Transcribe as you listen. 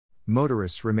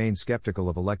Motorists remain skeptical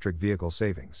of electric vehicle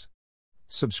savings.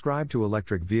 Subscribe to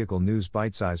Electric Vehicle News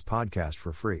Bite-Size Podcast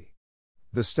for free.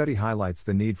 The study highlights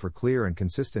the need for clear and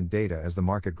consistent data as the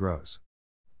market grows.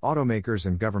 Automakers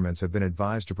and governments have been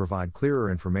advised to provide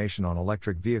clearer information on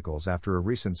electric vehicles after a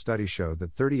recent study showed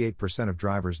that 38% of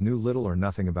drivers knew little or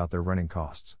nothing about their running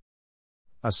costs.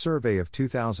 A survey of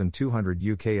 2,200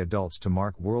 UK adults to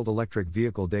mark World Electric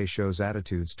Vehicle Day shows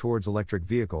attitudes towards electric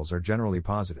vehicles are generally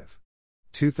positive.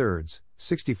 2/3,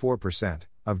 64%,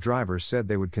 of drivers said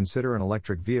they would consider an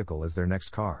electric vehicle as their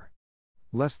next car.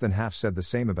 Less than half said the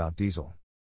same about diesel.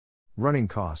 Running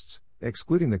costs,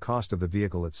 excluding the cost of the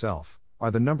vehicle itself,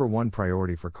 are the number one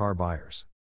priority for car buyers.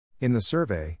 In the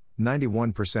survey,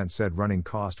 91% said running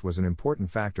cost was an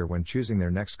important factor when choosing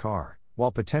their next car,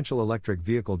 while potential electric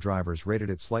vehicle drivers rated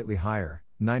it slightly higher,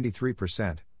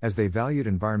 93%, as they valued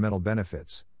environmental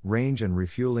benefits, range and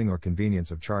refueling or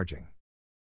convenience of charging.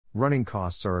 Running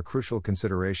costs are a crucial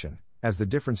consideration, as the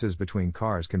differences between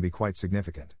cars can be quite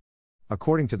significant.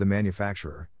 According to the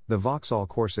manufacturer, the Vauxhall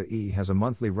Corsa E has a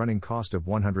monthly running cost of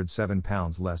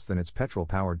 £107 less than its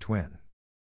petrol-powered twin.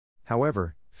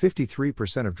 However,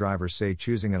 53% of drivers say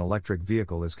choosing an electric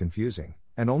vehicle is confusing,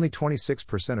 and only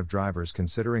 26% of drivers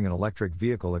considering an electric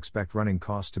vehicle expect running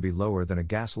costs to be lower than a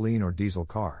gasoline or diesel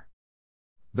car.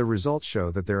 The results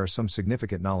show that there are some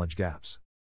significant knowledge gaps.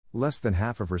 Less than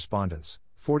half of respondents,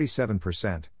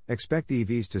 47%, expect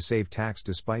EVs to save tax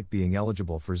despite being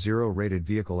eligible for zero-rated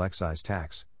vehicle excise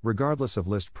tax, regardless of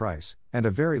list price, and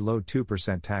a very low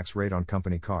 2% tax rate on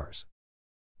company cars.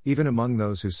 Even among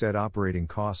those who said operating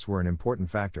costs were an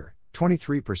important factor,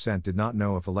 23% did not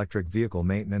know if electric vehicle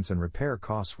maintenance and repair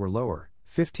costs were lower,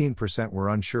 15% were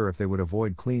unsure if they would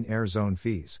avoid clean air zone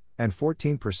fees, and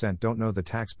 14% don't know the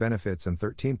tax benefits and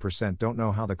 13% don't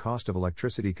know how the cost of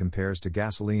electricity compares to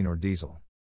gasoline or diesel.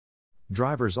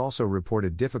 Drivers also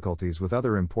reported difficulties with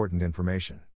other important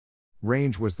information.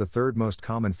 Range was the third most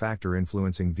common factor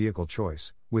influencing vehicle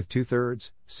choice, with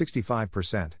 2/3,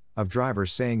 65%, of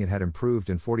drivers saying it had improved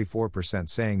and 44%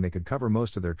 saying they could cover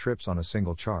most of their trips on a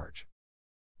single charge.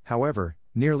 However,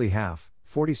 nearly half,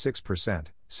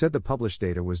 46%, said the published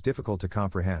data was difficult to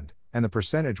comprehend, and the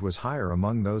percentage was higher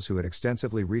among those who had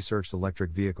extensively researched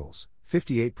electric vehicles,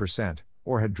 58%,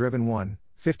 or had driven one,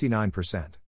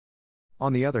 59%.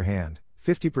 On the other hand,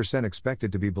 50%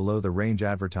 expected to be below the range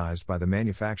advertised by the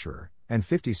manufacturer, and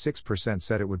 56%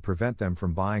 said it would prevent them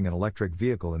from buying an electric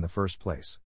vehicle in the first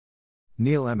place.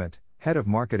 Neil Emmett, head of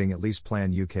marketing at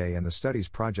LeasePlan UK and the study's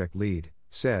project lead,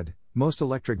 said, "Most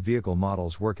electric vehicle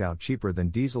models work out cheaper than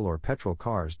diesel or petrol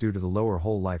cars due to the lower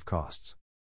whole life costs.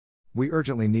 We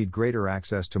urgently need greater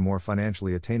access to more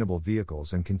financially attainable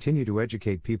vehicles and continue to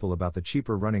educate people about the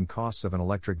cheaper running costs of an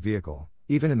electric vehicle,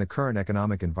 even in the current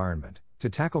economic environment, to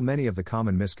tackle many of the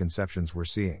common misconceptions we're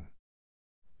seeing."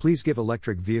 Please give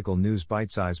Electric Vehicle News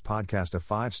Bite-Size Podcast a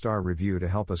 5-star review to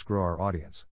help us grow our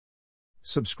audience.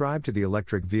 Subscribe to the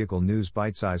Electric Vehicle News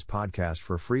Bite-Size Podcast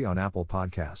for free on Apple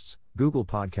Podcasts, Google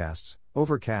Podcasts,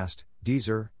 Overcast,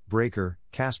 Deezer, Breaker,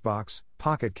 Castbox,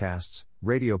 Pocket Casts,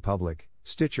 Radio Public,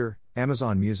 Stitcher,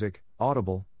 Amazon Music,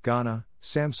 Audible, Gaana,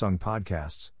 Samsung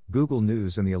Podcasts, Google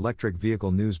News and the Electric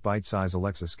Vehicle News Bite-Size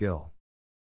Alexa skill.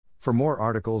 For more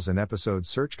articles and episodes,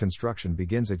 search Construction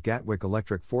Begins at Gatwick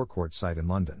Electric Forecourt site in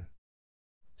London.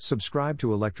 Subscribe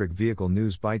to Electric Vehicle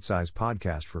News Bite-Size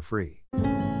Podcast for free.